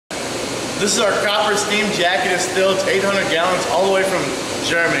This is our copper steam jacket distilled. It's 800 gallons all the way from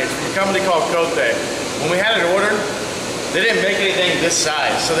Germany. It's from a company called Cote. When we had it ordered, they didn't make anything this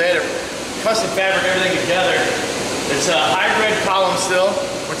size, so they had to custom fabric everything together. It's a hybrid column still,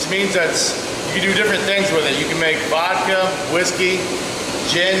 which means that you can do different things with it. You can make vodka, whiskey,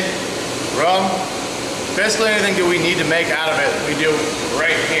 gin, rum. Basically anything that we need to make out of it, we do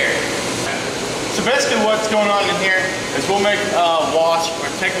right here. So basically what's going on in here is we'll make a wash, or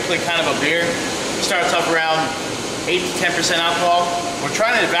technically kind of a beer. It starts up around 8 to 10% alcohol. We're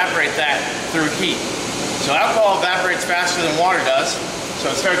trying to evaporate that through heat. So alcohol evaporates faster than water does.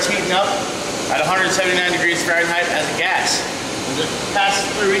 So it starts heating up at 179 degrees Fahrenheit as a gas. And it passes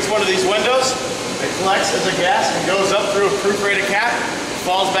through each one of these windows. It collects as a gas and goes up through a perforated cap,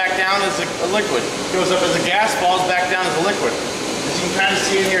 falls back down as a liquid. Goes up as a gas, falls back down as a liquid. As you can kind of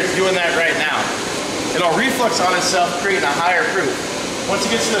see in here, it's doing that right now. It'll reflux on itself, creating a higher proof. Once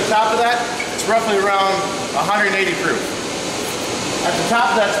it gets to the top of that, it's roughly around 180 proof. At the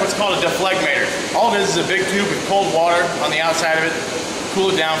top, that's what's called a deflegmator. All it is a big tube with cold water on the outside of it,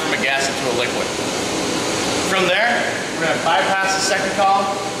 cool it down from a gas into a liquid. From there, we're going to bypass the second column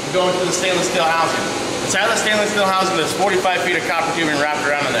and go into the stainless steel housing. Inside the stainless steel housing, there's 45 feet of copper tubing wrapped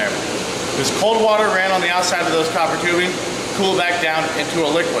around in there. This cold water ran on the outside of those copper tubing, cool back down into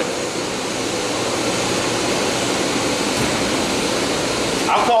a liquid.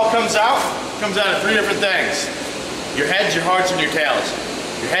 Alcohol comes out of 3 different things. Your heads, your hearts, and your tails.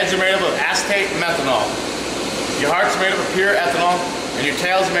 Your heads are made up of acetate and methanol. Your hearts are made up of pure ethanol, and your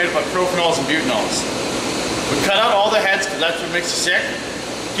tails are made up of prophenols and butanols. We cut out all the heads because that's what makes you sick.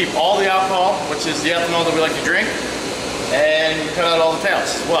 Keep all the alcohol, which is the ethanol that we like to drink, and we cut out all the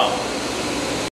tails as well.